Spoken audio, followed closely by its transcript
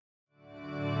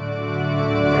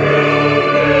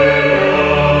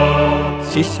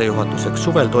Sissejuhatuseks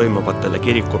suvel toimuvatele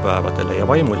kirikupäevadele ja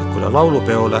vaimulikule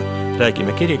laulupeole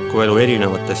räägime kirikuelu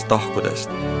erinevatest tahkudest.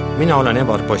 Mina olen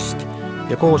Evar Post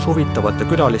ja koos huvitavate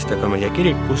külalistega meie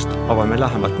kirikust avame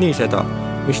lähemalt nii seda,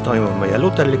 mis toimub meie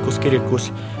luterlikus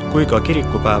kirikus, kui ka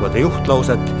kirikupäevade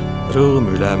juhtlauset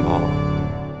rõõm üle maa.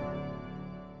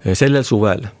 Sellel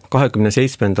suvel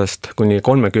 27. kuni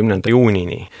 30.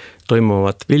 juunini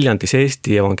toimuvad Viljandis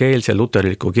Eesti evangeelse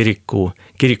luterliku kiriku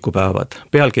kirikupäevad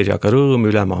pealkirjaga rõõm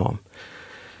üle maa.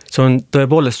 See on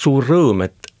tõepoolest suur rõõm,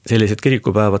 et sellised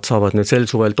kirikupäevad saavad nüüd sel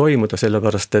suvel toimuda,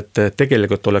 sellepärast et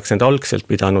tegelikult oleks need algselt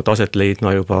pidanud aset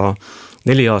leidma juba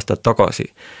 4 aastat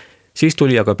tagasi. Siis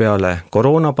tuli aga peale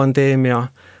koroonapandeemia,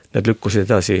 need lükkusid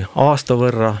edasi aasta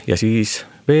võrra ja siis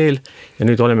veel ja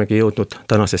nüüd olemegi jõudnud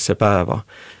tänasesse päeva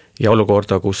ja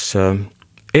olukorda, kus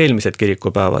eelmised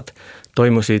kirikupäevad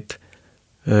toimusid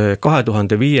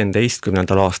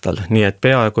 2015. aastal, nii et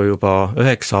peaaegu juba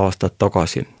 9 aastat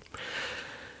tagasi.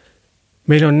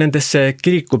 Meil on nendesse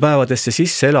kirikupäevadesse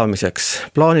sisse elamiseks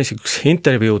plaanis üks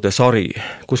intervjuude sari,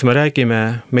 kus me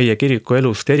räägime meie kiriku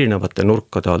elust erinevate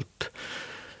nurkade alt.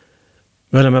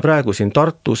 Me oleme praegu siin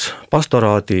Tartus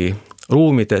pastoraadi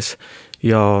ruumides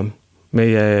ja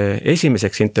meie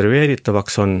esimeseks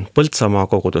intervjueeritavaks on Põltsamaa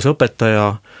koguduse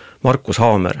õpetaja Markus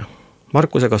Haamer.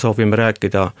 Markusega soovime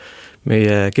rääkida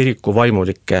meie kiriku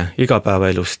vaimulike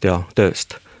igapäevaelust ja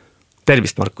tööst.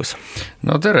 Tervist, Markus!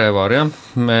 No tere, Evar, jah.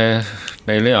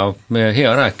 Meil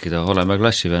hea rääkida, oleme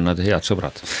klassivennad ja head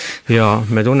sõbrad. Ja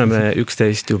me tunneme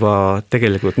üksteist juba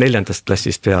tegelikult 4.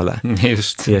 klassist peale.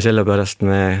 Just. Ja sellepärast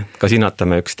me ka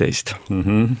sinatame üksteist.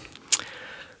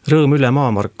 Rõõm üle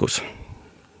maa, Markus.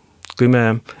 Kui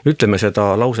me ütleme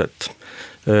seda lauset,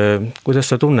 kuidas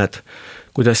sa tunned,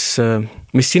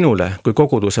 mis sinule kui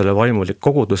koguduse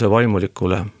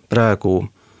vaimulikule praegu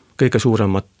kõige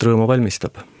suuremat rõõmu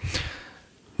valmistab?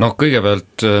 No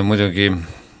kõigepealt muidugi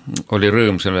oli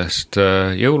rõõm sellest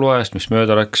jõuluajast, mis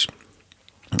mööda läks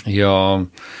ja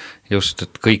just,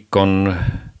 et kõik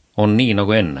on nii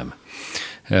nagu ennem.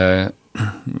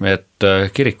 Et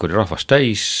kirik oli rahvast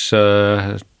täis,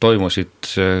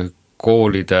 toimusid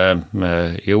koolide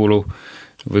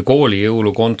kooli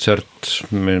jõulukontsert,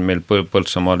 meil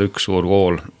Põltsamaal üks suur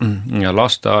kool ja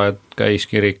lasteaed käis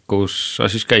kirikus,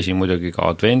 siis käisin muidugi ka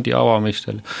advendi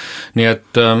avamistel. Nii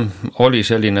et oli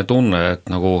selline tunne, et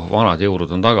nagu vanad jõulud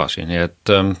on tagasi, nii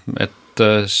et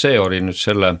see oli nüüd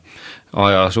selle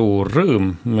aja suur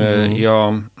rõõm ja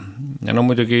no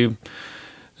muidugi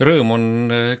rõõm on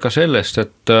ka sellest,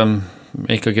 et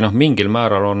ikkagi mingil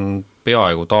määral on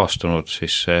peaaegu taastunud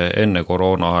siis enne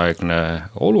koroonaaegne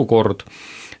olukord,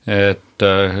 et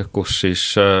kus siis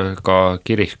ka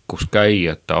kirikus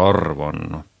käijate arv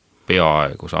on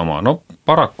peaaegu sama. No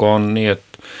paraku on nii,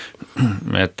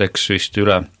 et eks vist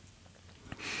üle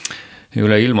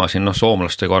ilma siin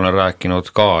soomlastega olen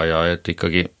rääkinud ka ja et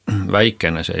ikkagi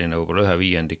väikene selline võib-olla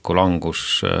 1/5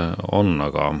 langus on,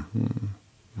 aga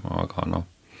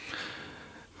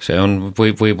see on,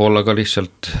 võib olla ka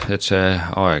lihtsalt, et see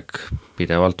aeg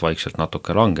pidevalt vaikselt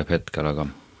natuke langeb hetkel,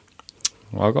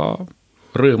 aga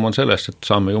rõõm on sellest, et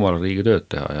saame Jumala riigi tööd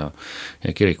teha ja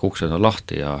kiriku uksed on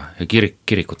lahti ja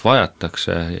kirikut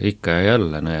vajatakse ikka ja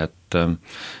jälle,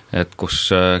 et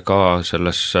kus ka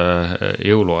selles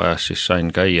jõuluajas siis sain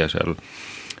käia seal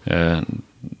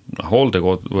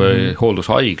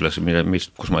hooldushaiglas,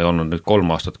 kus ma ei olnud nüüd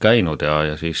 3 aastat käinud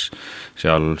ja siis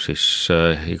seal siis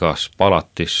igas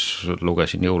palatis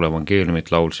lugesin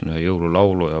jõuluevangeeliumit, laulsin ühe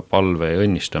jõululaulu ja palve ja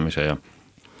õnnistamise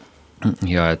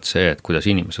ja et see, et kuidas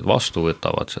inimesed vastu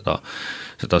võtavad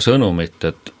seda sõnumit,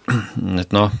 et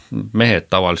mehed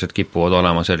tavaliselt kipuvad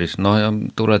olema sellised, ja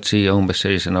tuled siia umbes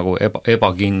sellise nagu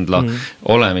ebakindla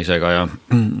olemisega ja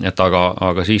et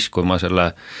aga siis, kui ma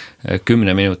selle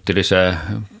 10-minutilise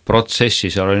protsessi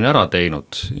seal olin ära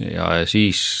teinud ja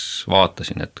siis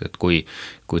vaatasin, et kui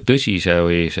tõsise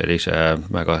või sellise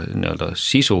väga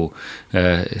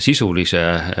sisulise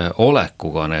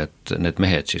olekuga need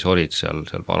mehed siis olid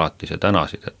seal palatis ja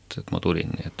tänasid, et ma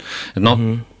tulin. Et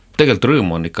tegelikult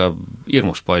rõõmu on ikka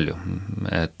hirmus palju,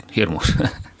 et hirmus.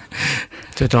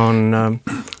 Seda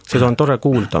on tore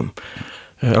kuulda.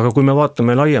 Aga kui me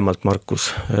vaatame laiemalt,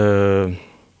 Markus,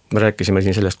 me rääkisime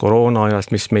siin sellest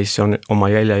koroonaajast, mis meisse on oma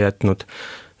jälje jätnud,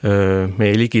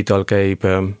 meie ligidal käib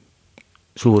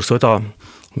suur sõda,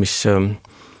 mis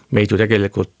meid ju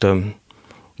tegelikult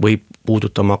võib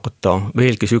puudutama hakata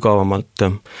veelgi sügavamalt.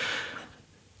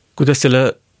 Kuidas selle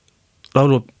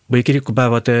laulu või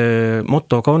kirikupäevade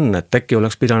motoga on, et äkki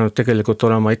oleks pidanud tegelikult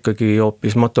olema ikkagi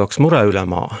hoopis motoks mure üle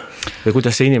maa? Või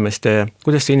kuidas see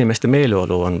inimeste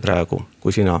meeleolu on praegu,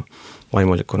 kui sina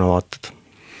vaimulikuna vaatad?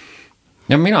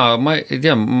 Ja ma ei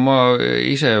tea, ma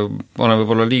ise olen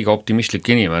võib-olla liiga optimistlik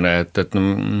inimene, et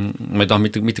ma ei taha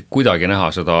mitte kuidagi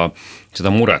näha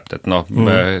seda muret, et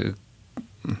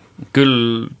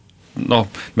küll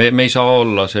me ei saa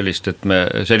olla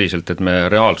selliselt, et me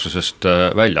reaalsusest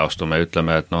välja astume ja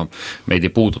ütleme, et meid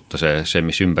ei puuduta see,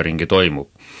 mis ümberringi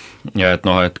toimub. Ja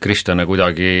et kristlane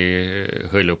kuidagi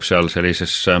hõljub seal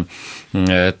sellises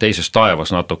teises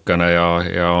taevas natukene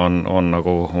ja on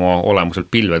nagu oma olemuselt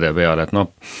pilvede peal, et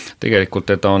tegelikult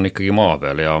ta on ikkagi maa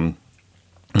peal ja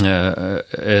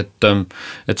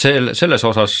et selles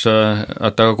osas,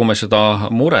 et aga kui me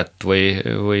seda muret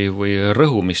või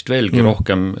rõhumist veelgi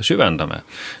rohkem süvendame,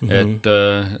 et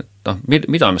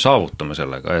mida me saavutame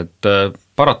sellega, et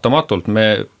paratamatult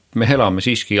me elame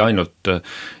siiski ainult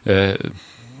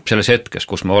selles hetkes,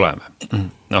 kus me oleme.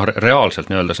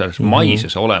 Reaalselt nii-öelda selles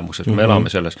maises olemuses me elame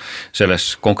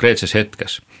selles konkreetses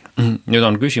hetkes. Nüüd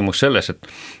on küsimus selles,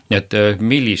 et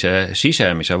millise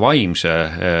sisemise vaimse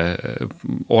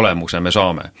olemuse me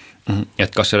saame.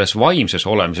 Et kas selles vaimses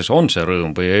olemises on see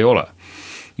rõõm või ei ole.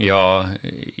 Ja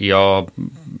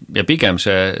pigem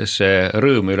see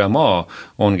rõõm üle maa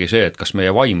ongi see, et kas meie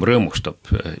vaim rõõmustab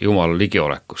Jumala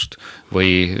ligiolekust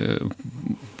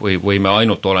või me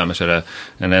ainult oleme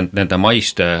nende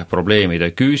maiste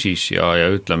probleemide küüsis ja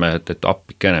ütleme, et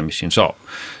appikene, mis siin saab.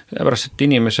 Pärast, et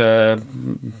inimese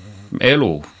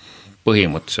elu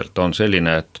põhimõtteliselt on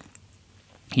selline, et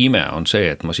ime on see,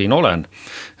 et ma siin olen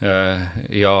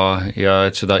ja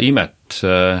et seda imet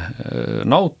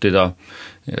nautida,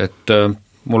 et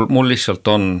mul lihtsalt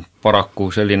on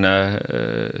paraku selline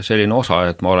osa,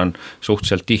 et ma olen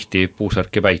suhteliselt tihti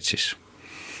puusärki päitsis.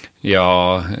 Ja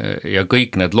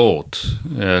kõik need lood,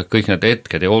 kõik need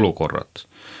hetked ja olukorrad,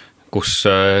 kus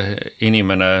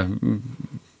inimene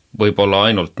võib-olla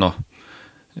ainult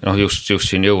just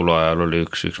siin jõuluajal oli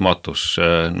üks matus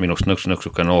minust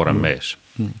nõksuke noorem mees.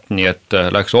 Nii et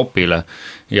läks opile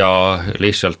ja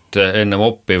lihtsalt ennem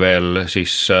oppi veel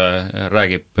siis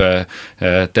räägib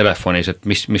telefonis, et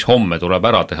mis homme tuleb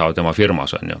ära teha tema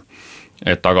firmas on ju.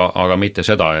 Et aga mitte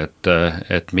seda,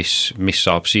 et mis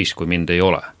saab siis, kui mind ei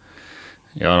ole.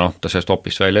 Ja ta sellest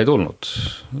opist välja ei tulnud.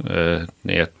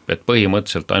 Nii et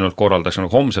põhimõtteliselt ainult korraldas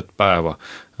homset päeva,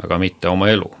 aga mitte oma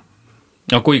elu.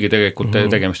 Kuigi tegelikult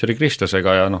tegemist oli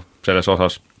kristlasega ja selles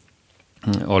osas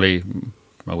oli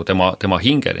nagu tema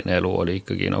hingeline elu oli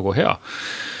ikkagi nagu hea.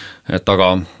 Et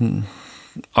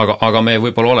aga me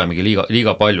võib-olla olemegi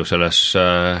liiga palju selles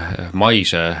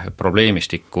maise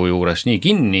probleemistiku juures nii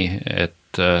kinni, et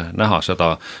näha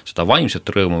seda vaimset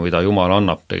rõõmu, mida Jumal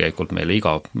annab tegelikult meile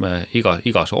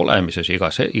igas olemises,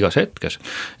 igas hetkes,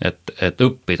 et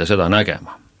õppida seda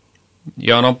nägema.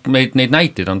 Ja neid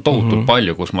näiteid on tohutult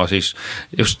palju, kus ma siis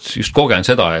just kogen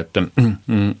seda, et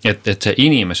see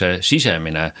inimese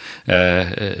sisemine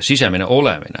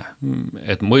olemine,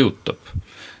 et mõjutab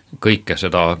kõike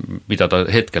seda, mida ta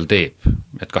hetkel teeb.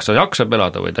 Et kas ta jaksab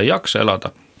elada või ta ei jaksa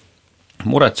elada,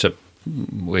 muretseb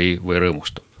või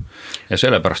rõõmustab. Ja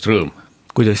sellepärast rõõm.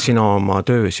 Kuidas sina oma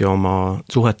töös ja oma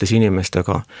suhetes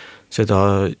inimestega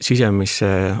seda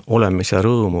sisemise olemise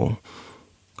rõõmu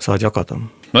saad jagada?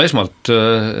 No esmalt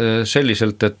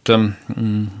selliselt, et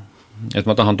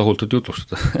ma tahan tohutult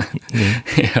jutlustada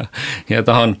ja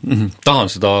tahan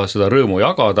seda rõõmu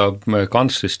jagada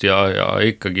kantslist ja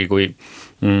ikkagi kui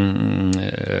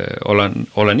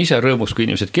olen ise rõõmus, kui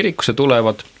inimesed kirikusse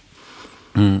tulevad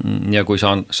ja kui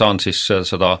saan siis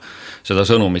seda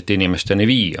sõnumit inimesteni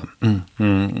viia.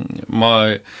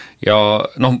 Ja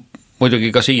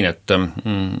muidugi ka siin,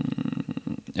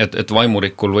 et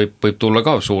vaimulikul võib tulla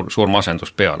ka suur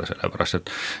masendus peale,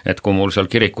 sellepärast, et kui mul seal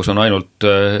kirikus on ainult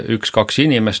 1-2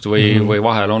 inimest või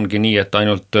vahel ongi nii, et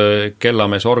ainult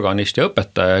kellamees, organist ja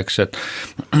õpetaja, eks,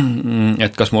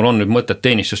 et kas mul on nüüd mõtet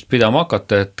teenistust pidama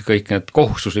hakata, et kõik need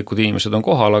kohustuslikud inimesed on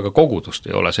kohal, aga kogudust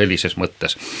ei ole sellises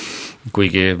mõttes,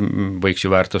 kuigi võiks ju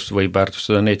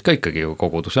väärtustada neid ka ikkagi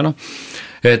kogudusena,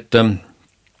 et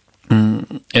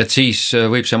siis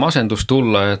võib see masendus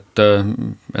tulla, et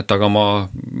aga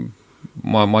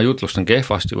ma jutlustan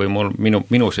kehvasti või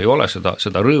minus ei ole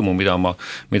seda rõõmu, mida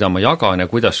ma jagan ja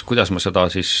kuidas ma seda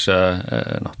siis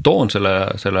toon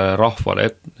selle rahvale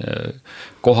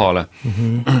kohale.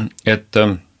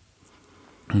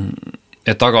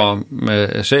 Et aga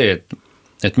see,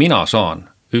 et mina saan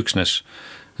üksnes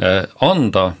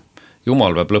anda,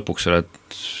 Jumal peab lõpuks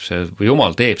või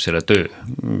Jumal teeb selle töö.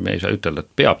 Me ei saa ütelda,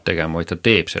 et peab tegema, vaid ta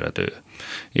teeb selle töö.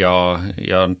 Ja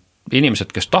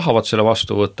inimesed, kes tahavad selle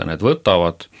vastu võtta, need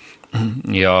võtavad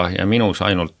ja minus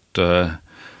ainult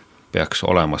peaks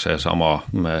olema see sama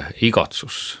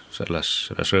igatsus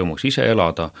selles rõõmus ise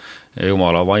elada,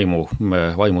 Jumala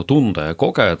vaimu tunda ja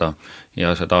kogeda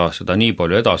ja seda nii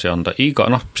palju edasi anda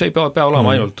see ei pea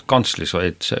olema ainult kantslis,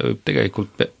 vaid see tegelikult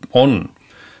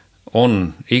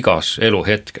on igas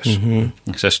eluhetkes,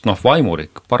 sest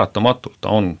vaimulik paratamatult ta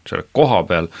on selle koha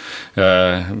peal,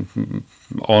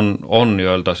 on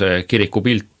nii-öelda see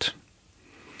kirikupilt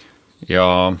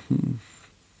ja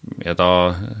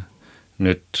ta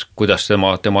nüüd, kuidas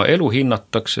tema elu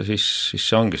hinnatakse, siis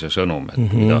see ongi see sõnum, et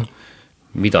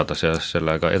mida ta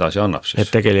sellega edasi annab siis.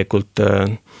 Et tegelikult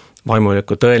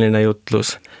vaimuliku tõeline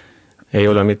jutlus ei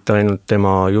ole mitte ainult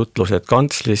tema jutlused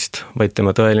kantslist, vaid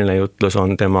tema tõeline jutlus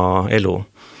on tema elu.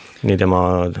 Nii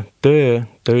tema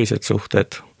töised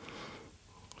suhted,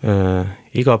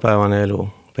 igapäevane elu,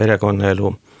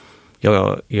 perekonnaelu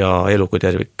ja elu kui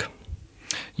tervik.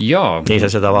 Nii sa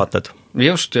seda vaatad?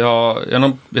 Just ja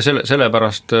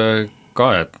sellepärast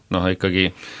ka, et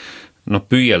ikkagi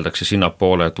püüeldakse sinna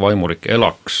poole, et vaimulik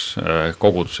elaks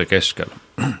koguduse keskel.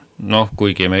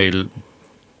 Kuigi meil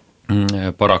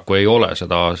paraku ei ole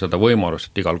seda võimalust,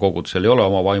 et igal kogudusel ei ole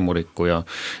oma vaimulikku ja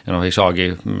ei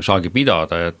saagi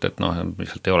pidada, et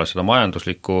lihtsalt ei ole seda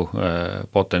majanduslikku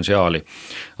potentsiaali.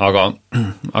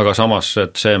 Aga samas,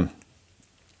 et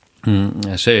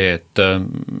et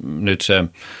nüüd see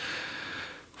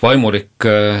vaimulik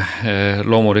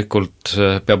loomulikult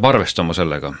peab arvestama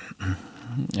sellega,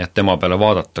 et tema peale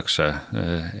vaadatakse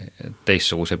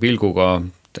teistsuguse pilguga,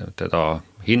 teda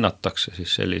hinnatakse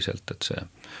siis selliselt, et see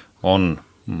on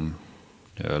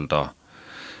nii-öelda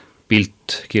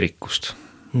pilt kirikust.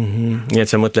 Nii et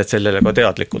sa mõtled sellele ka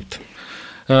teadlikult?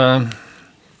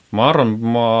 Ma arvan,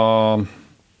 ma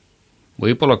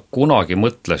võib-olla kunagi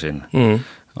mõtlesin,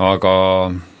 aga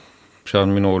see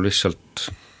on minu lihtsalt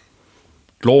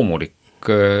loomulik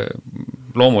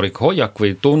hoiak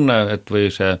või tunne, et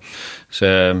või see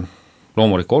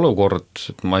loomulik olukord,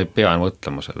 et ma ei pea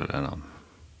mõtlema sellele enam.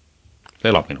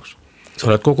 See elab minus. Sa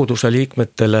oled koguduse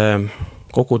liikmed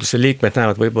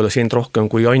näevad võib-olla sind rohkem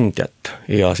kui andjat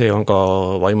ja see on ka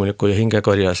vaimuliku ja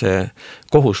hingekarja see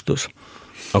kohustus.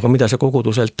 Aga mida sa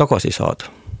koguduselt tagasi saad?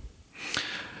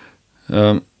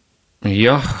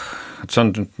 Jah, see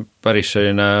on päris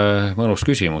selline mõnus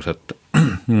küsimus, et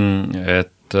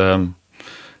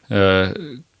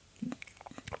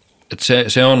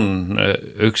see on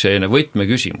üks selline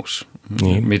võtmeküsimus,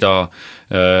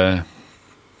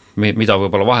 mida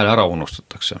võib-olla vahel ära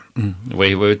unustatakse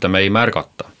või ütleme ei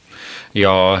märgata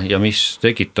ja mis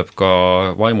tekitab ka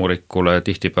vaimulikule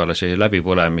tihtipeale see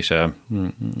läbipõlemise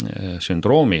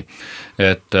sündroomi,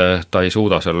 et ta ei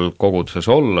suuda seal koguduses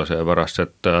olla, seepärast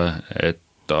et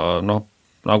ta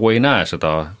nagu ei näe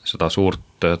seda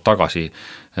suurt tagasi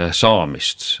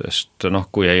saamist, sest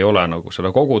kui ei ole nagu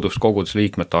seda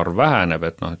kogudusliikmete arv väheneb,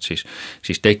 et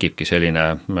siis tekibki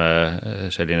selline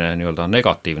nii-öelda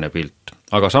negatiivne pilt.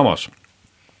 Aga samas,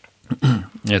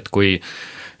 et kui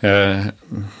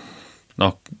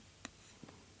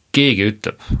keegi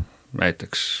ütleb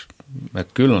näiteks,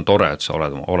 et küll on tore, et sa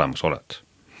olemas oled,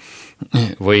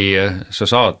 või sa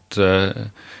saad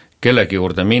kellegi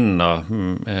juurde minna,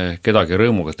 kedagi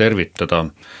rõõmuga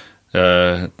tervitada,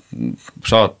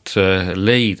 saad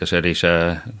leida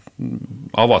sellise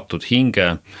avatud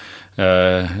hinge,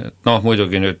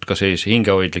 muidugi nüüd ka sellise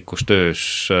hingehoidlikus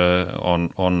töös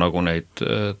on nagu neid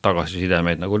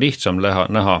tagasisidemeid nagu lihtsam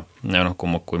näha,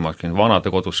 kui ma vanade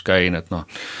kodus käin,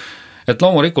 et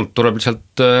loomulikult tuleb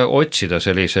lihtsalt otsida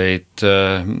selliseid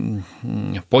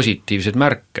positiivseid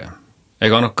märke.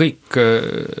 Ega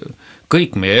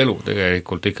kõik meie elu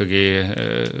tegelikult ikkagi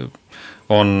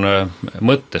on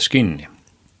mõttes kinni.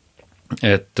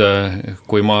 Et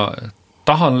kui ma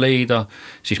tahan leida,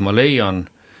 siis ma leian,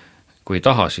 kui ei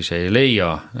taha, siis ei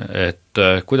leia, et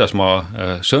kuidas ma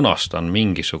sõnastan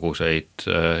mingisuguseid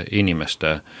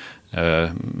inimeste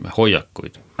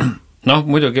hoiakuid.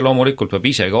 Muidugi loomulikult peab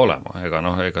ise ka olema,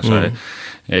 ega sa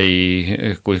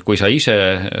ei, kui sa ise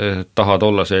tahad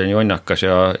olla selline jonnakas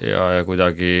ja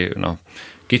kuidagi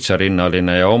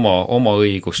kitsarinnaline ja oma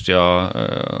õigust ja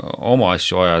oma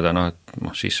asju ajada,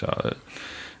 siis sa,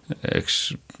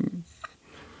 eks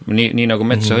nii nagu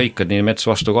metsa hõikad, nii mets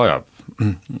vastu ka ajab.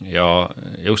 Ja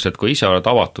just, et kui ise oled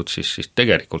avatud, siis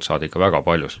tegelikult saad ikka väga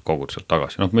palju koguduselt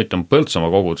tagasi. Ma ütlen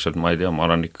Põltsamaa koguduselt, ma ei tea, ma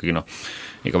olen ikkagi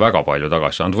ikka väga palju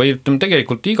tagasi saanud või ütleme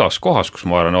tegelikult igas kohas, kus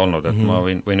ma olen olnud, et ma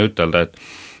võin ütelda,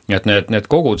 et need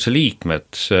koguduse liikmed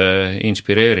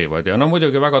inspireerivad ja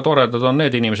muidugi väga toredad on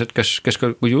need inimesed, kes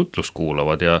kui jutlust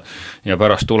kuulavad ja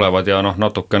pärast tulevad ja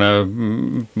natukene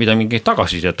mida mingeid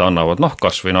tagasisidet annavad,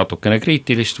 kas või natukene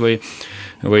kriitilist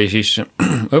või siis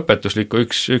õpetuslikku,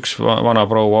 üks vana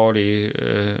proua oli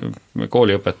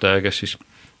kooliõpetaja,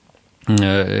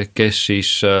 kes siis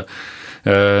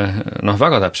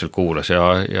väga täpselt kuulas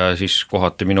ja siis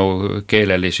kohati minu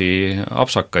keelelisi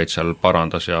apsakaid seal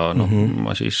parandas ja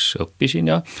ma siis õppisin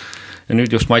ja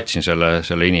nüüd just matsin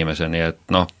selle inimese, nii et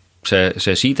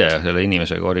see side selle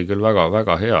inimesega oli küll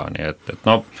väga-väga hea, nii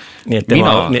et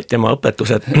tema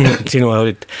õpetused sinu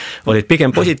olid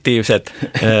pigem positiivsed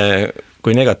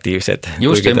kui negatiivsed.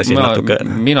 Just,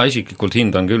 mina isiklikult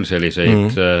hindan küll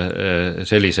selliseid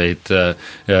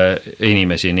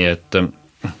inimesi, nii et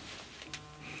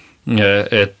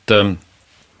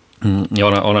ja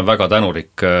olen väga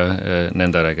tänulik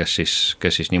nendele, kes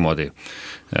siis niimoodi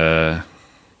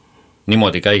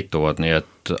käituvad, nii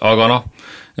et aga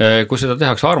kui seda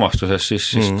tehakse armastuses, siis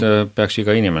peaks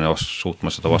iga inimene suutma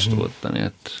seda vastu võtta, nii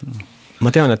et ma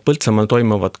tean, et Põltsamaal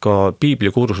toimuvad ka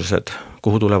piiblikursused,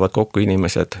 kuhu tulevad kokku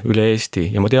inimesed üle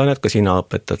Eesti ja ma tean, et ka sina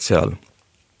õpetad seal.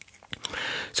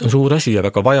 See on suur asi ja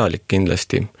väga vajalik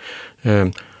kindlasti.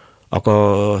 Aga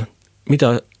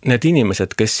mida need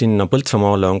inimesed, kes sinna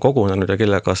Põltsamaale on kogunenud ja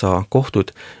kellega sa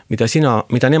kohtud,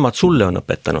 mida nemad sulle on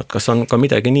õpetanud, kas on ka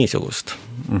midagi niisugust?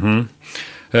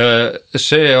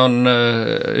 See on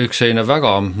üks selline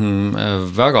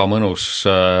väga mõnus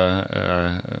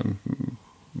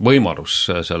võimalus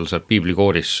seal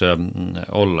piiblikooris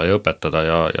olla ja õpetada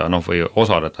ja või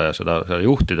osaleda ja seda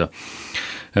juhtida,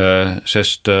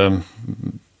 sest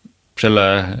selle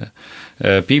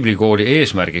piiblikooli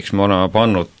eesmärgiks me oleme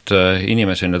pannud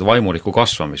inimese nüüd vaimuliku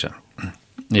kasvamise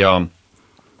ja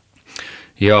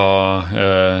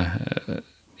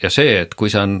see, et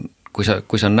kui sa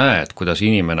näed, kuidas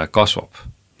inimene kasvab,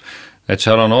 et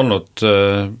seal on olnud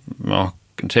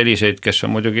selliseid, kes on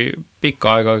muidugi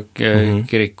pikka aega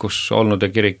kirikus olnud ja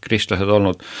kristlased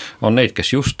olnud, on neid,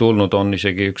 kes just tulnud, on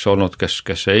isegi üks olnud,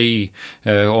 kes ei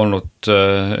olnud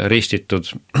ristitud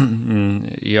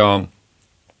ja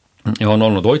on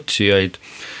olnud otsijaid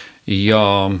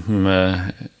ja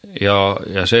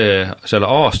selle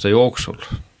aasta jooksul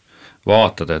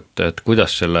vaatad, et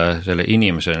kuidas selle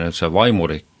inimese nüüd see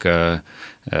vaimulik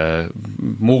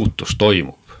muutus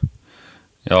toimub.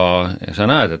 Ja sa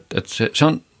näed, et see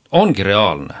ongi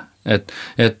reaalne,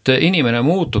 et inimene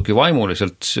muutubki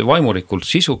vaimulikult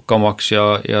sisukamaks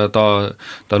ja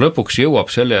ta lõpuks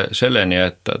jõuab selleni,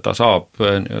 et ta saab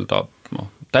nii-öelda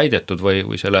täidetud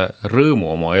või selle rõõmu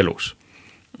oma elus.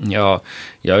 Ja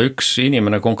üks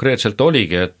inimene konkreetselt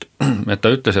oligi, et ta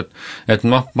ütles, et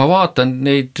ma vaatan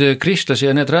neid kristlasi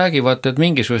ja need räägivad, et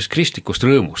mingisugusest kristlikust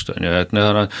rõõmust on ja et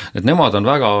nemad on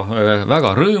väga,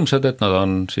 väga rõõmsad, et nad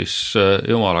on siis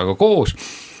Jumalaga koos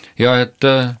ja et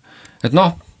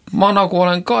ma nagu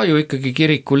olen ka ju ikkagi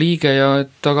kiriku liige ja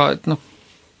aga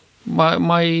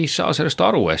ma ei saa sellest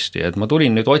aru hästi, et ma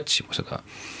tulin nüüd otsima seda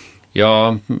ja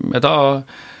ta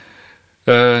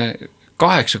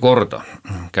 8 korda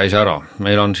käis ära,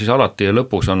 meil on siis alati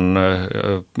lõpus on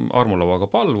armulauaga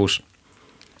palvus,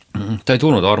 ta ei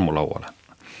tulnud armulauale,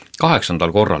 8.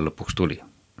 korral lõpuks tuli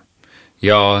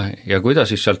ja kui ta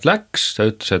siis sealt läks, ta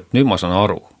ütles, et nüüd ma saan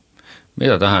aru,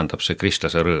 mida tähendab see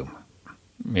kristlase rõõm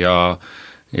ja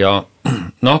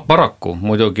paraku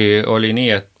muidugi oli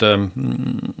nii, et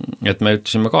me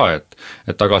ütlesime ka,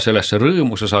 et aga sellesse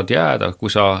rõõmu sa saad jääda, kui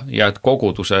sa jääd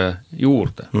koguduse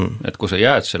juurde, et kui sa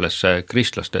jääd sellesse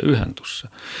kristlaste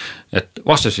ühendusse, et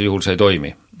vastasel juhul see ei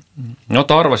toimi.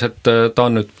 Ta arvas, et ta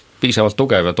on nüüd piisavalt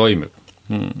tugev ja toimib.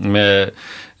 Me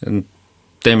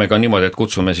teeme ka niimoodi, et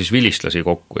kutsume siis vilistlasi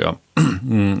kokku ja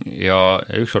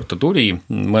ükskord ta tuli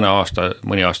mõni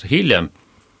aasta hiljem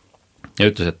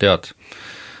ja ütles, et tead,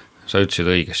 sa ütlesid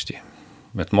õigesti,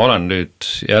 et ma olen nüüd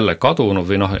jälle kadunud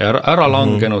või ära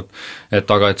langenud,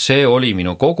 aga et see oli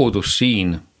minu kogudus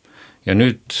siin ja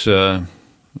nüüd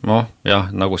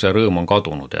nagu see rõõm on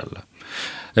kadunud jälle.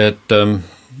 Et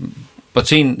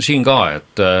siin ka,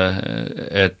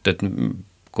 et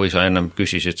kui sa ennem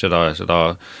küsisid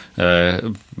seda,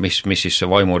 mis siis see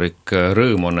vaimulik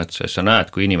rõõm on, et sa näed,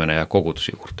 kui inimene jääb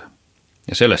koguduse juurde.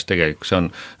 Ja sellest tegelikult see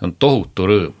on tohutu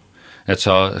rõõm. Et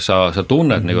sa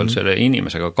tunned selle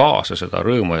inimesega kaasa seda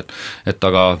rõõmu, et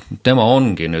aga tema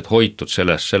ongi nüüd hoitud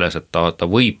selles, et ta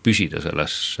võib püsida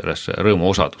selles rõõmu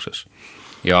osaduses.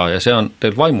 Ja see on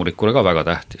teil vaimulikule ka väga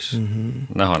tähtis.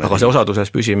 Aga see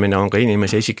osaduses püsimine on ka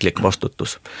inimese isiklik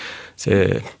vastutus.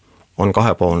 See on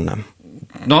kahepoolne.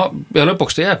 no ja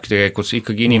lõpuks ta jääbki tegelikult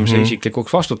ikkagi inimese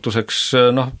isiklikuks vastutuseks,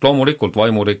 noh loomulikult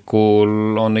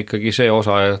vaimulikul on ikkagi see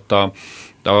osa, et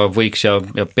ta võiks ja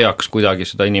peaks kuidagi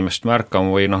seda inimest märkama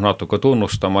või noh natuke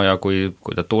tunnustama ja kui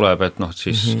ta tuleb, et noh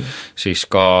siis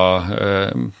ka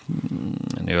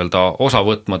nii-öelda osa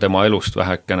võtma tema elust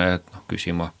vähekene, et noh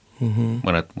küsima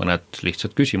mõned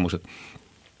lihtsad küsimused,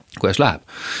 kuidas läheb.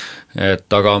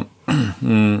 Et aga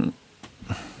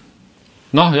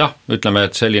noh jah, ütleme,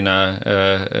 et selline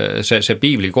see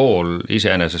piiblikool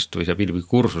iseenesest või see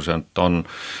piiblikursus on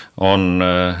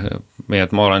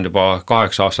et ma olen juba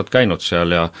 8 aastat käinud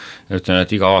seal ja ütlen,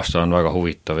 et iga aasta on väga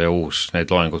huvitav ja uus neid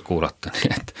loenguid kuulata.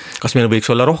 Kas meil võiks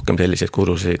olla rohkem selliseid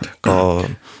kursuseid ka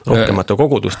rohkemate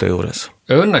koguduste juures?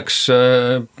 Õnneks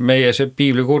meie see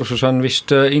piiblikursus on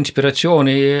vist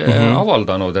inspiratsiooni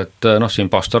avaldanud, et noh siin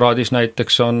pastoraadis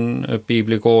näiteks on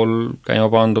piiblikool käima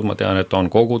pandud, ma tean, et on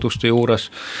koguduste juures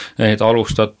neid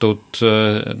alustatud,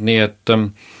 nii et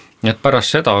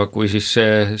pärast seda, kui siis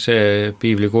see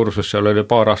piiblikursus seal oli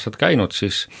paar aastat käinud,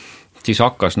 siis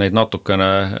hakkas neid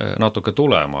natuke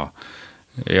tulema.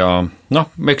 Ja noh,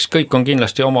 eks kõik on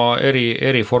kindlasti oma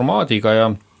eri formaadiga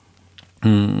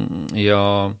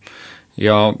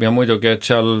ja muidugi, et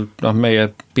seal noh,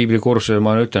 meie piiblikursusel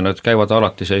ma ütlen, et käivad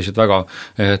alati sellised väga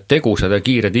tegusad ja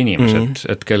kiired inimesed,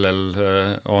 et kellel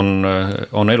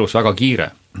on elus väga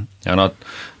kiire. Ja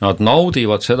nad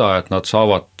naudivad seda, et nad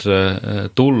saavad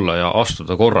tulla ja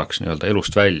astuda korraks nii-öelda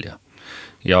elust välja.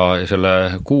 Ja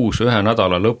selle kuus 1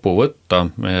 nädala lõpu võtta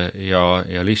ja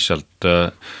lihtsalt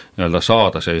nii-öelda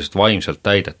saada sellisest vaimselt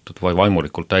täidetud või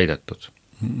vaimulikult täidetud.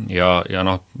 Ja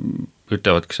noh,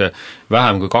 ütlevadki see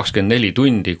vähem kui 24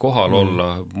 tundi kohal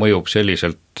olla mõjub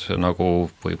selliselt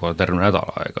nagu võib-olla terve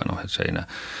nädala aega, noh et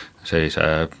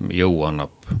sellise jõu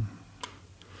annab.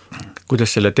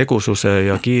 Kuidas selle tegususe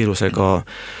ja kiirusega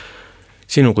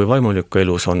sinu kui vaimuliku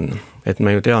elus on? Et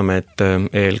me ju teame, et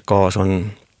EELK-s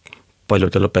on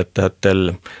paljudel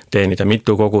õpetajatel teenida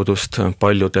mitu kogudust,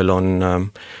 paljudel on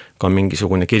ka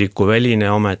mingisugune kirikuväline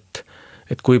amet,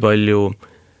 et kui palju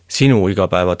sinu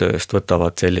igapäevatööst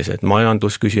võtavad sellised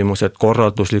majandusküsimused,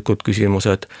 korralduslikud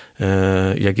küsimused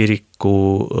ja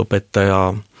kiriku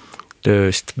õpetaja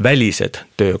tööst välised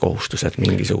töökohustused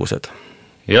mingisugused?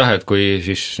 Jah, et kui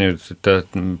siis nüüd,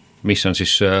 et mis on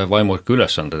siis vaimuliku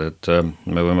ülesanded, et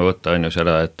me võime võtta on ju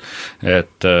seda,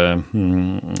 et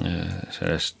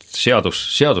sellest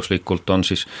seaduslikult on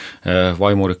siis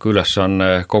vaimuliku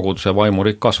ülesanne koguduse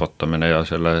vaimulik kasvatamine ja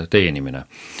selle teenimine.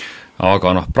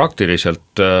 Aga noh,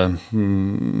 praktiliselt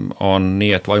on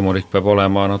nii, et vaimulik peab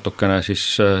olema natukene siis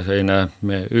selline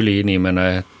üliinimene,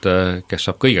 et kes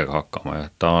saab kõigega hakkama,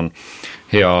 et ta on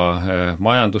hea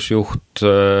majandusjuht,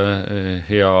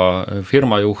 hea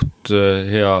firmajuht,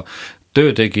 hea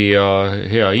töötegija,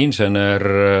 hea insener,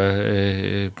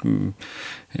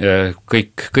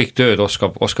 kõik tööd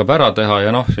oskab ära teha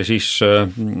ja noh, ja siis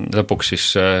lõpuks siis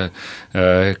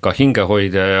ka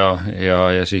hingehoidja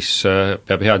ja siis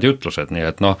peab head jutlused, nii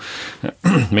et noh,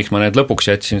 miks ma need lõpuks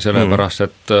jätsin, sellepärast,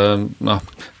 et noh,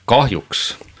 kahjuks,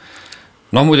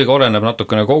 noh muidugi oleneb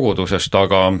natukene kogudusest,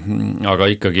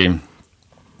 aga ikkagi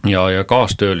ja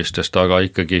kaastöölistest, aga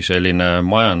ikkagi selline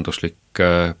majanduslik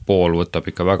pool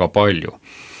võtab ikka väga palju,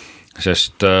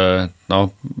 sest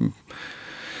noh,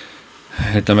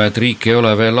 ütleme, et riik ei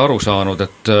ole veel aru saanud,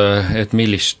 et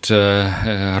millist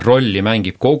rolli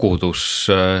mängib kogudus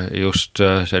just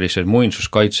sellised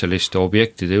muinsuskaitseliste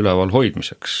objektide üleval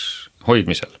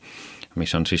hoidmisel,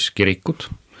 mis on siis kirikud,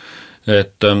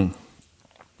 et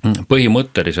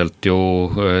põhimõtteliselt ju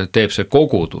teeb see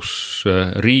kogudus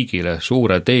riigile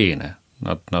suure teene,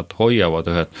 nad hoiavad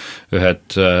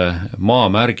ühed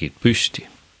maamärgid püsti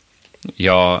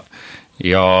ja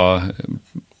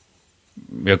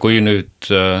kui nüüd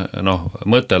noh,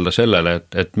 mõtelda sellele,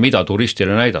 et mida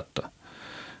turistile näidata,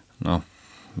 noh,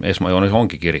 esmajoones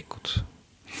ongi kirikud.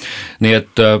 Nii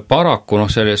et paraku noh,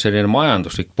 selline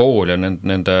majanduslik pool ja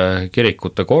nende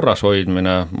kirikute korras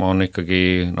hoidmine on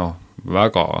ikkagi noh,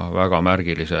 väga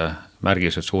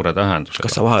märgiliselt suure tähendusega.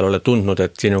 Kas sa vahel oled tundnud,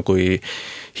 et sinu kui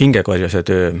hingekarjase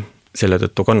töö selle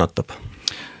tõttu kannatab?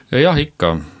 Jah,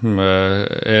 ikka,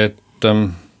 et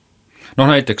noh,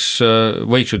 näiteks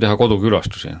võiks ju teha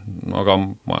kodukülastusi, aga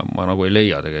ma nagu ei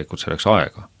leia tegelikult selleks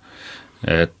aega.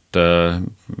 Et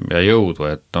ja jõudu,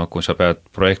 et noh, kui sa pead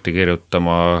projekti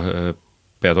kirjutama,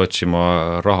 pead otsima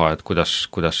raha, et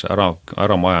kuidas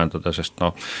ära majandada, sest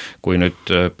noh, kui nüüd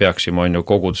peaksime on ju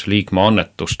koguduse liikme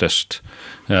annetustest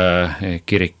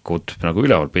kirikud nagu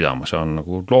üleval pidama, see on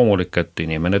nagu loomulik, et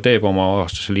inimene teeb oma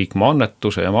aastase liikme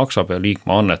annetuse ja maksab ja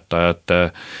liikme annetajate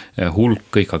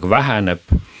hulk ikkagi väheneb,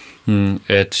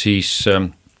 et siis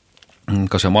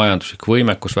ka see majanduslik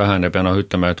võimekus väheneb ja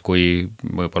ütleme, et kui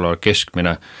võib-olla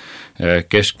keskmine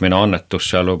annetus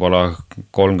seal võib-olla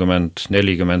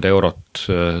 30-40 eurot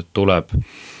tuleb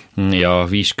ja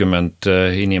 50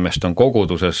 inimest on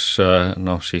koguduses,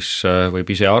 siis võib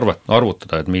ise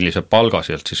arvutada, et millise palga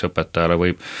sealt siis õpetajale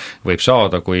võib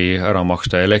saada, kui ära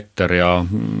maksta elekter ja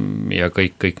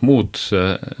kõik muud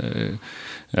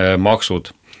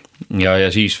maksud. Ja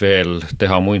siis veel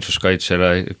teha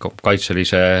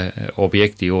muinsuskaitselise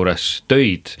objekti juures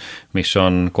töid, mis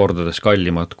on kordades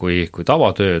kallimad kui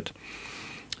tavatööd.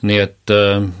 Nii et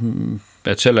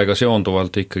sellega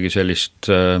seonduvalt ikkagi sellist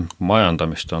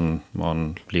majandamist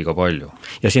on liiga palju.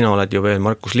 Ja sina oled ju veel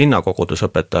Markus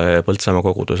linnakogudusõpetaja ja Põltsamaa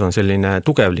kogudus on selline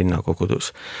tugev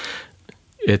linnakogudus.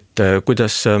 Et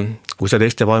kuidas, kui sa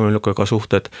teiste vaimulikuga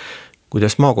suhted,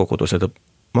 kuidas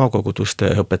maakoguduste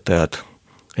õpetajad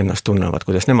ennast tunnevad,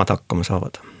 kuidas nemad hakkama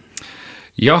saavad?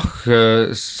 Jah,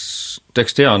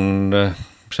 eks tean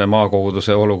see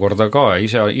maakoguduse olukorda ka,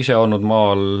 ise olnud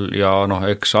maal ja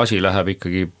eks asi läheb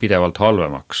ikkagi pidevalt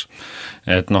halvemaks.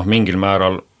 Et mingil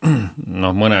määral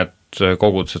mõned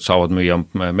kogudused saavad müüa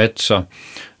metsa,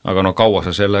 aga kaua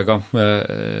sa sellega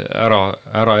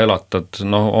ära elatad,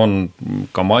 on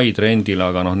ka maid rendil,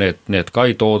 aga need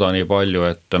ka ei tooda nii palju,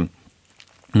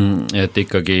 et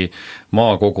ikkagi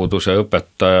maakoguduse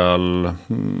õpetajal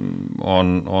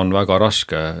on väga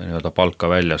raske palka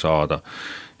välja saada.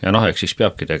 Ja eks siis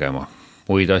peabki tegema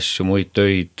muid asju, muid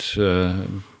töid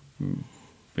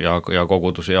ja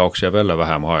koguduse jaoks jääb jälle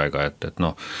vähem aega,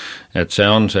 et see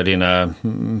on selline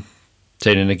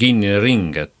kinnine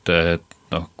ring, et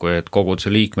kui koguduse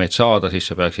liikmeid saada, siis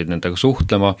sa peaksid nendega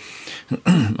suhtlema,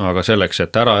 aga selleks,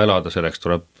 et ära elada, selleks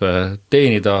tuleb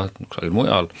teenida kusagil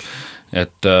mujal.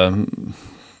 Et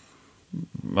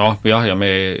ja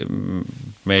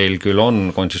meil küll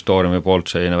on konsistooriumi poolt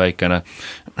selline väikene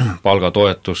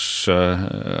palgatoetus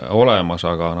olemas,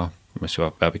 aga mis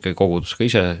peab ikkagi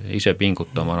kogudusega ise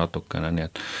pingutama natukene, nii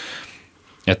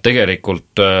et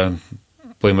tegelikult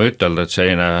võime ütelda, et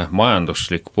selline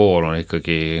majanduslik pool on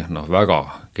ikkagi väga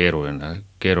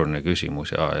keeruline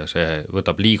küsimus ja see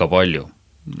võtab liiga palju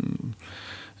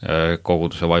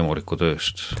koguduse vaimuliku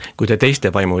tööst. Kui te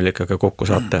teiste vaimulikega kokku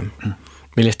saate,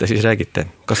 millest te siis räägite?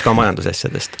 Kas ka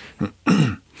majandusasjadest?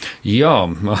 Jaa,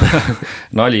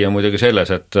 nali on muidugi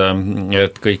selles, et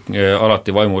kõik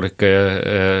alati vaimulike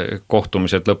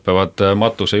kohtumised lõppevad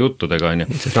matuse juttudega.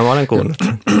 Seda ma olen kuulnud.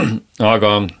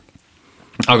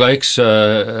 Aga eks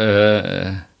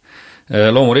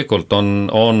loomulikult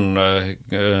on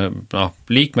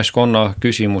liikmeskonna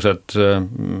küsimused.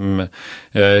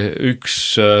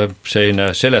 Üks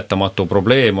selline seletamatu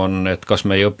probleem on, et kas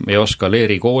me ei oska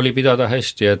leerikooli pidada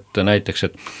hästi, et näiteks,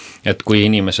 et kui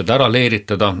inimesed ära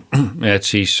leeritada, et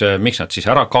siis miks nad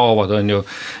siis ära kaovad, on ju,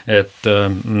 et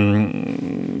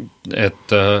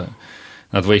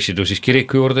nad võiksid ju siis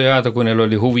kiriku juurde jääda, kui neil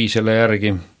oli huvi selle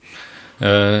järgi.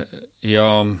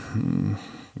 Ja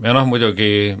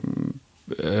muidugi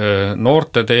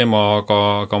noorte teema,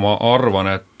 aga ma arvan,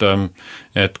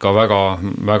 et ka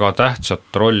väga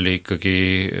tähtsat rolli ikkagi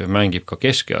mängib ka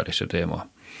keskealise teema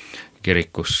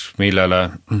kirikus, millele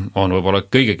on võib-olla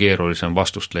kõige keerulisem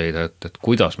vastust leida, et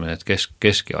kuidas me need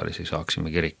keskealisi saaksime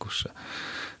kirikusse.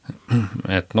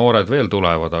 Et noored veel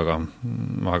tulevad,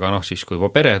 aga siis kui juba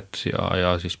pered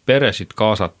ja siis peresid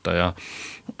kaasata ja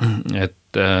et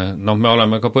me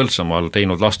oleme ka Põltsamaal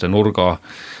teinud laste nurga,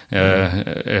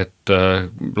 et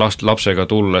lapsega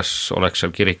tulles oleks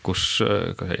seal kirikus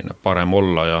ka selline parem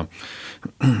olla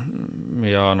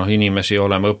ja inimesi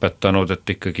oleme õpetanud, et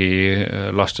ikkagi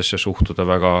lastesse suhtuda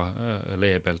väga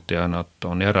leebelt ja nad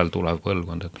on järeltulev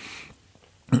põlvkond,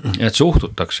 et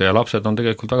suhtutakse ja lapsed on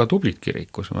tegelikult väga tublid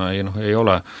kirikus, ei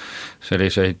ole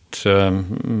selliseid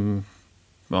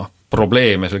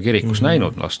probleeme seal kirikus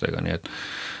näinud lastega, nii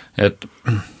et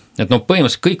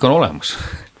põhimõtteliselt kõik on olemas,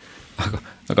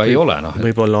 aga ei ole.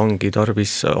 Võib-olla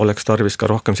oleks tarvis ka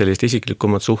rohkem sellist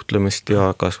isiklikumat suhtlemist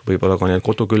ja kas võib-olla ka neid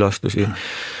kodukülastusi,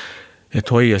 et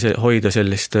hoida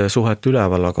sellist suhet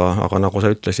üleval, aga nagu sa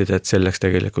ütlesid, et selleks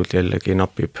tegelikult jällegi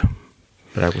napib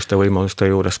praeguste võimaluste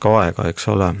juures ka aega, eks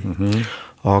ole.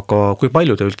 Aga kui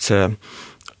palju sa üldse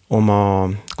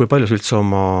oma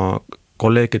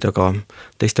kolleegidega,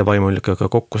 teiste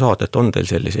vaimulikega kokku saad, et on teil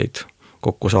selliseid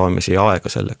kokkusaamisi ja aega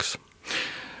selleks?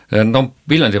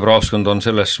 Viljandi praoskond on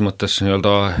selles mõttes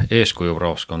eeskuju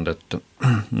praoskond,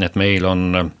 et meil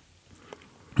on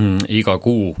iga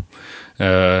kuu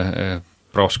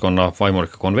praoskonna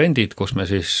vaimulike konvendid, kus me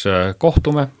siis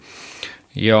kohtume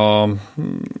ja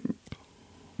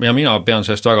ja mina pean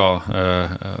sellest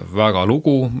väga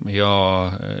lugu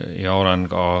ja olen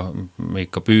ka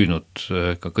ikka püüdnud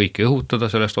ka kõiki õhutada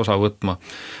sellest osa võtma,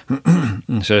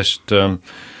 sest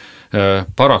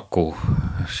paraku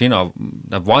sina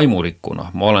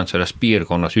vaimulikuna ma olen selles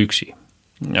piirkonnas üksi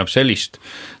ja sellist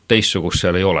teistsugust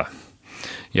seal ei ole.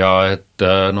 Ja et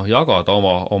jagada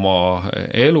oma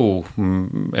elu,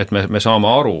 et me saame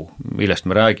aru, millest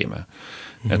me räägime.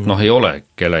 Et ei ole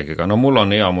kellegiga. Mul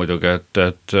on hea muidugi,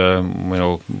 et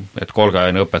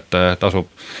kolgajaine õpetaja tasub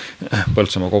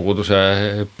Põltsamaa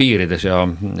koguduse piirides ja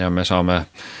me saame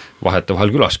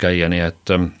vahetevahel külas käia, nii et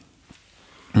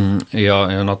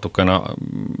ja natukene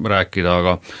rääkida,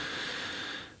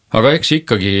 aga eks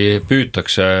ikkagi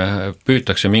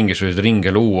püütakse mingisuguseid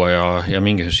ringe luua ja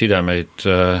mingisuguseid sidemeid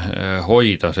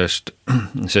hoida,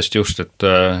 sest just,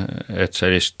 et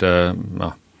sellist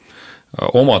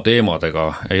oma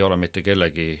teemadega ei ole mitte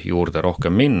kellegi juurde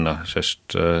rohkem minna,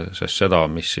 sest seda,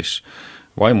 mis siis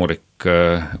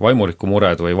vaimuliku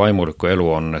mured või vaimuliku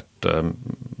elu on, et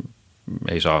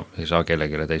ei saa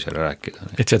kellegile teisele rääkida.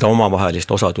 Et seda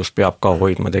omavahelist osadust peab ka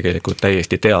hoidma tegelikult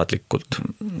täiesti teadlikult.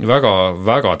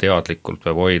 Väga teadlikult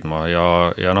peab hoidma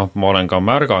ja ma olen ka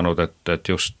märganud, et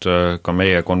just ka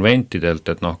meie konventidelt,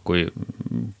 et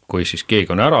kui siis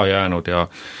keegi on ära jäänud ja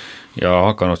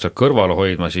hakanud sealt kõrvale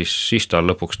hoidma, siis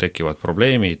tal lõpuks tekivad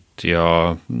probleemid ja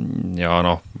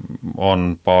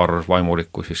on paar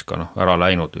vaimulikku siis ka ära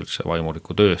läinud üldse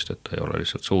vaimuliku tööst, et ta ei ole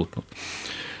lihtsalt suutnud.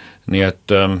 Nii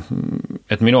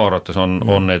et minu arvates on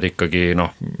need ikkagi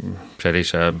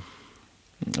sellise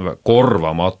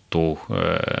korvamatu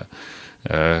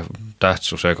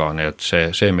tähtsusega, nii et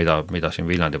see mida siin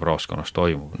Viljandi praoskonnas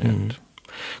toimub. Nii et.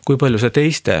 Kui palju see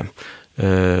teiste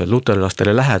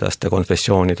luterlastele lähedaste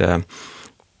konfessioonide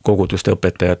koguduste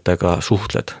õpetajatega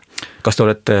suhtled? Kas te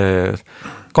olete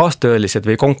kaastöölised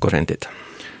või konkurendid?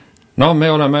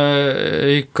 Me oleme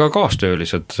ikka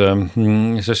kaastöölised,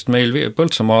 sest meil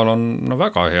Põltsamaal on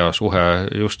väga hea suhe,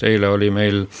 just eile oli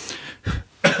meil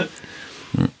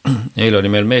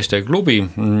meesteklubi,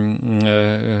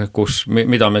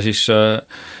 mida me siis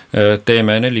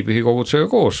teeme Nelipühi kogudusega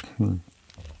koos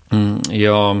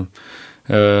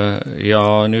ja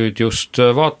nüüd just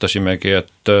vaatasimegi,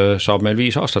 et saab meil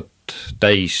 5 aastat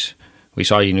täis või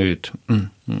sai nüüd,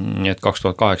 et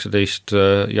 2018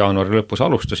 jaanuari lõpus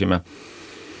alustasime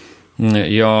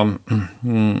ja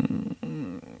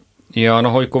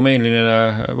oikumeeniline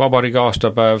vabariigi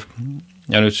aastapäev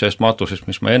ja nüüd sellest matusest,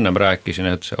 mis ma ennem rääkisin,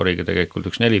 et see oligi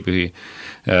tegelikult üks Nelipühi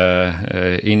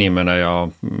inimene ja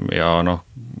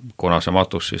kuna see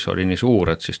matus siis oli nii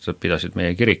suur, et siis pidasid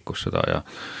meie kirikus seda ja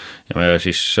me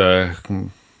siis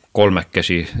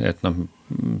kolmekesi, et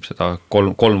seda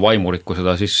kolm vaimulikku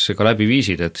seda siis ka läbi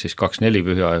viisid, et siis 2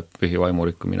 Nelipühi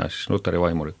vaimulikku, mina siis luteri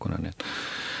vaimulikuna, nii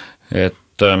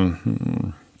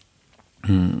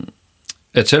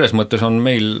et selles mõttes on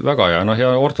meil väga hea, ja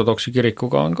ortodoksi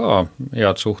kirikuga on ka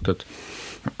head suhted.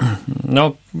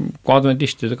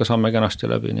 Adventistidega saame kenasti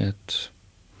läbi, nii et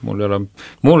mul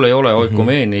ei ole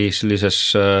oikumeenilises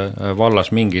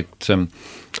vallas mingit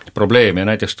probleemi,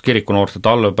 näiteks kirikunoorte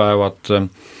talvepäevad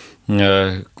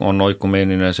on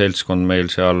oikumeeniline seltskond meil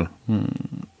seal.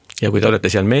 Ja kui te olete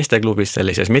seal meesteklubis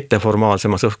sellises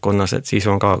mitteformaalsemas õhkkonnas, et siis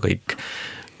on ka kõik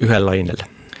ühel lainel.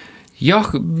 Jah,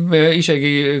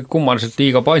 isegi kummaliselt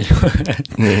liiga palju,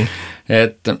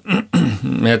 et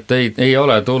ei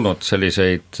ole tulnud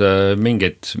selliseid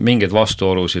mingeid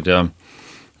vastuolusid ja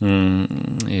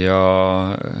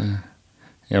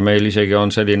meil isegi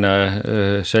on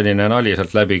selline nali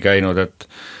sealt läbi käinud,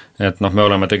 et me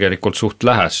oleme tegelikult suht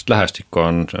lähestikku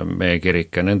on meie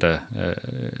kirik ja nende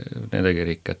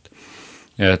kirik,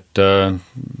 et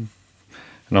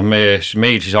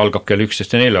meil siis algab kell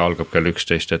 11 ja neile algab kell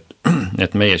 11,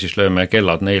 et meie siis lööme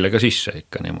kellad neile ka sisse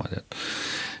ikka niimoodi,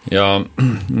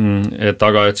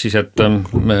 aga et siis, et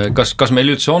kas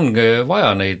meil üldse ongi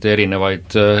vaja neid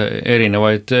erinevaid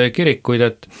kirikuid,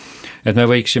 et me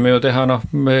võiksime ju teha,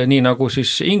 nii nagu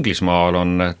siis Inglismaal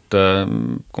on, et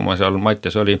kui ma seal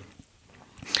Mattias oli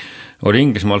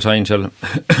Inglismaal, sain seal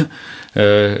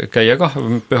käia ka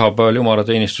pühapäeval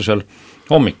jumalateenistusel,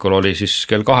 hommikul oli siis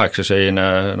kell 8 selline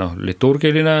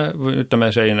liturgiline,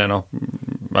 ütleme selline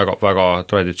väga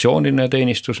traditsiooniline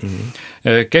teenistus,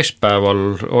 keskpäeval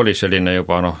oli selline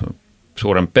juba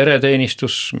suurem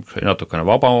pereteenistus, natukene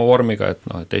vabama vormiga,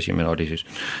 et esimene oli siis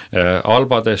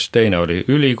albades, teine oli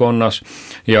ülikonnas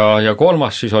ja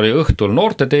kolmas siis oli õhtul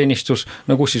noorteteenistus,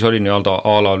 kus siis oli nii-öelda a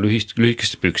la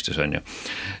lühikestes pükstes, on ju.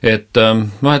 Et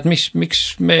miks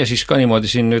me siis ka niimoodi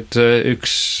siin nüüd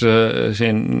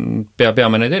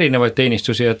peame neid erinevaid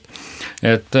teenistusi,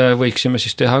 et võiksime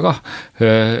siis teha ka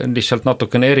lihtsalt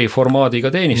natukene eri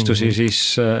formaadiga teenistusi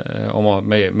siis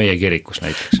meie kirikus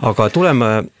näiteks. Aga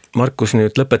tuleme, Markus,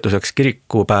 nüüd lõpetuseks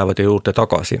kirikupäevade juurde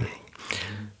tagasi.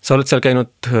 Sa oled seal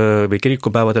käinud või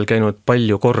kirikupäevadel käinud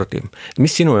palju kordi.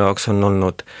 Mis sinu jaoks on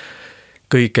olnud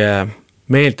kõige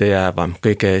meeldejäävam,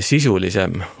 kõige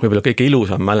sisulisem, võib-olla kõige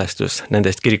ilusam mälestus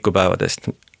nendest kirikupäevadest,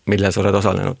 mille sa oled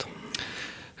osalenud?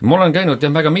 Ma olen käinud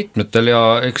väga mitmetel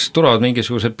ja eks tulevad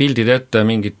mingisugused pildid ette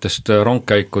mingitest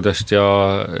rongkäikudest ja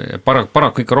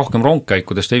paraku ikka rohkem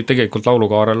rongkäikudest, tegelikult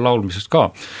laulukaarel laulmisest ka,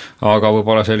 aga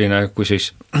võib-olla selline, kui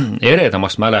siis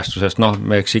eredamast mälestusest,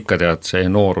 me eks ikka tead, see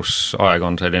noorusaeg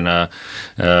on selline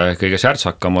kõige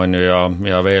särtsakam on ju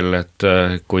ja veel, et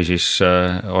kui siis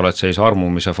oled siis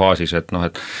armumise faasis, et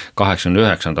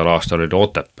 89. aastal oli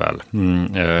Otepääl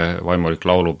vaimulik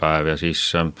laulupäev ja siis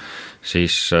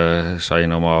sain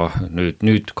oma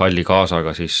nüüd kalli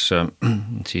kaasaga siis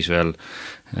veel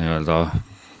nii-öelda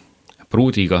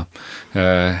pruudiga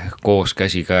koos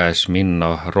käsikäes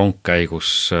minna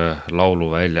rongkäigus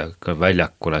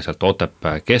lauluväljakule sealt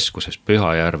Otepää keskusest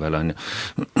Pühajärvel on.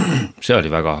 See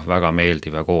oli väga, väga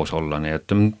meeldiv ja koos olla, nii et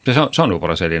see on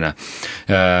võib-olla selline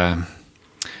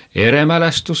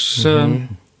eremälestus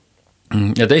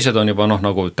ja teised on juba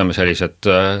nagu ütleme sellised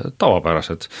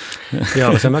tavapärased. Ja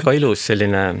see on väga ilus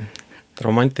selline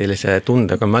romantilise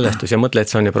tundega mälestus ja mõtle, et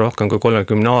see on juba rohkem kui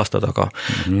 30 aasta taga,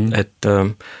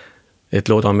 et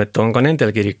loodame, et on ka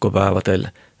nendel kirikupäevadel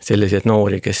sellised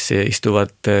noori, kes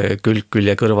istuvad külg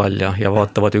külje kõrval ja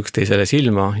vaatavad üksteisele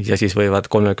silma ja siis võivad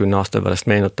 30 aasta pärast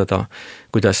meenutada,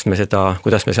 kuidas me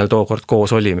seal tookord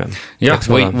koos olime. Jah,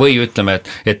 või ütleme,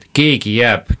 et keegi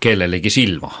jääb kellelegi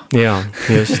silma. Jaa,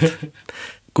 just.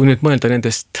 Kui nüüd mõelda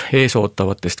nendest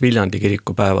eesootavatest Viljandi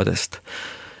kirikupäevadest,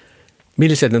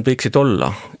 millised need võiksid olla,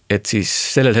 et siis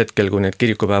sellel hetkel, kui need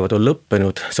kirikupäevad on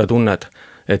lõppenud, sa tunned,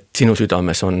 et sinu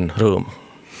südames on rõõm?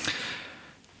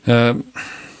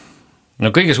 No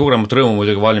kõige suuremat rõõmu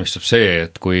muidugi valmistab see,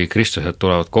 et kui kristlased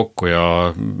tulevad kokku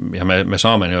ja me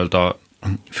saame nii-öelda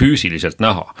füüsiliselt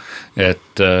näha,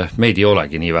 et meid ei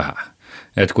olegi nii vähe.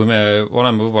 Et kui me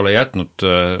oleme võib-olla jätnud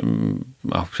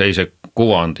sellise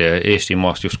kuvandi Eesti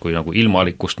maast justkui nagu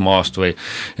ilmalikust maast või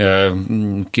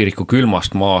kiriku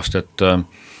külmast maast, et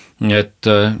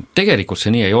tegelikult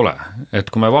see nii ei ole. Et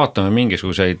kui me vaatame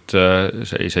mingisuguseid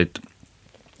selliseid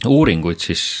uuringuid,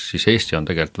 siis Eesti on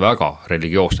tegelikult väga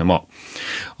religioosne maa.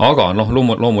 Aga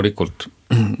loomulikult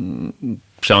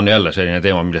see on jälle selline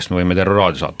teema, millest me võime terve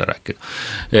raadiosaate rääkida.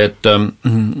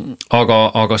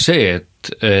 Aga see,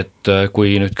 et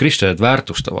kui nüüd kristlased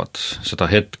väärtustavad seda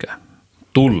hetke,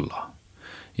 tulla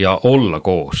ja olla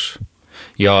koos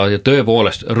ja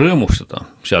tõepoolest rõõmustada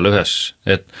seal ühes,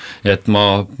 et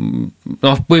ma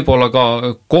võib-olla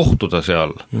ka kohtuda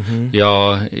seal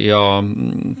ja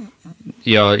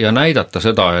näidata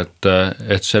seda,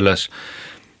 et selles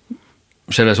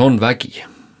on vägi.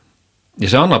 Ja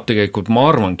see annab tegelikult, ma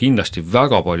arvan, kindlasti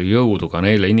väga palju jõudu ka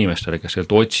neile inimestele, kes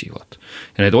sealt otsivad.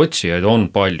 Ja neid otsijaid on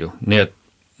palju, nii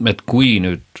et kui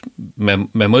nüüd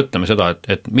me mõtleme seda,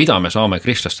 et mida me saame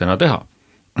kristlastena teha,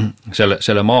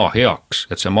 selle maa heaks,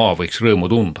 et see maa võiks rõõmu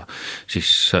tunda,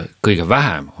 siis kõige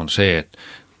vähem on see, et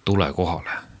tule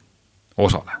kohale,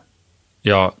 osale.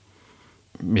 Ja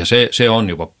see on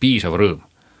juba piisav rõõm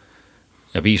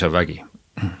ja piisav vägi.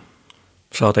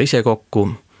 Saada ise kokku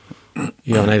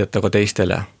ja näidata ka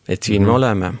teistele, et siin me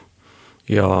oleme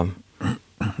ja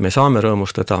me saame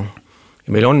rõõmustada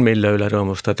ja meil on mille üle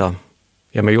rõõmustada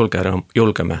ja me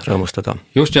julgeme rõõmustada.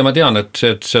 Just, ja ma tean, et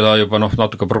seda juba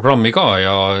natuke programmi ka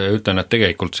ja ütlen, et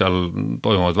tegelikult seal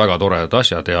toimuvad väga toredad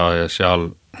asjad ja seal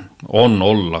on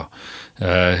olla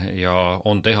ja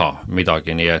on teha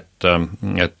midagi, nii et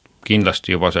kindlasti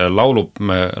juba see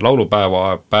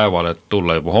laulupäeval, et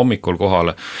tulla juba hommikul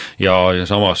kohale ja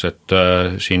samas, et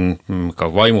siin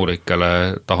ka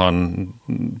vaimulikele tahan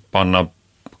panna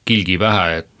kilgi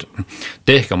pähe, et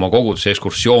tehke oma koguduse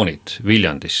ekskursioonid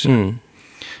Viljandisse.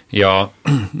 Ja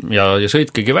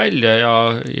sõitkegi välja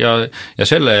ja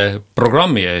selle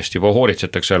programmi eest juba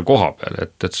hoolitsetakse seal koha peal,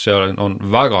 et see on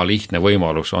väga lihtne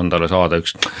võimalus on talle saada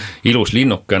üks ilus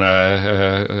linnukene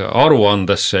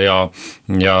aruandesse ja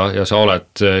sa oled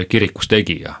kirikus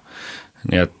tegija.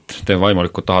 Nii et te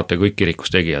vaimulikult tahate kõik kirikus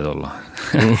tegijad olla.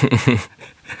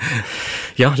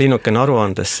 Jah, linnukene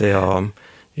aruandesse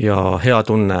ja hea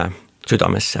tunne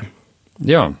südamesse.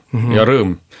 Ja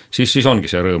rõõm, siis ongi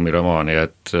see rõõmiromaani,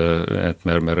 et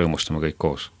me rõõmustame kõik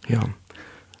koos. Ja.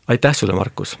 Aitäh sulle,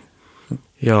 Markus,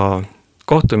 ja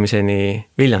kohtumiseni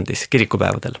Viljandis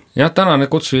kirikupäevadel. Tänan, et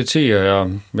kutsusid siia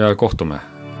ja kohtume.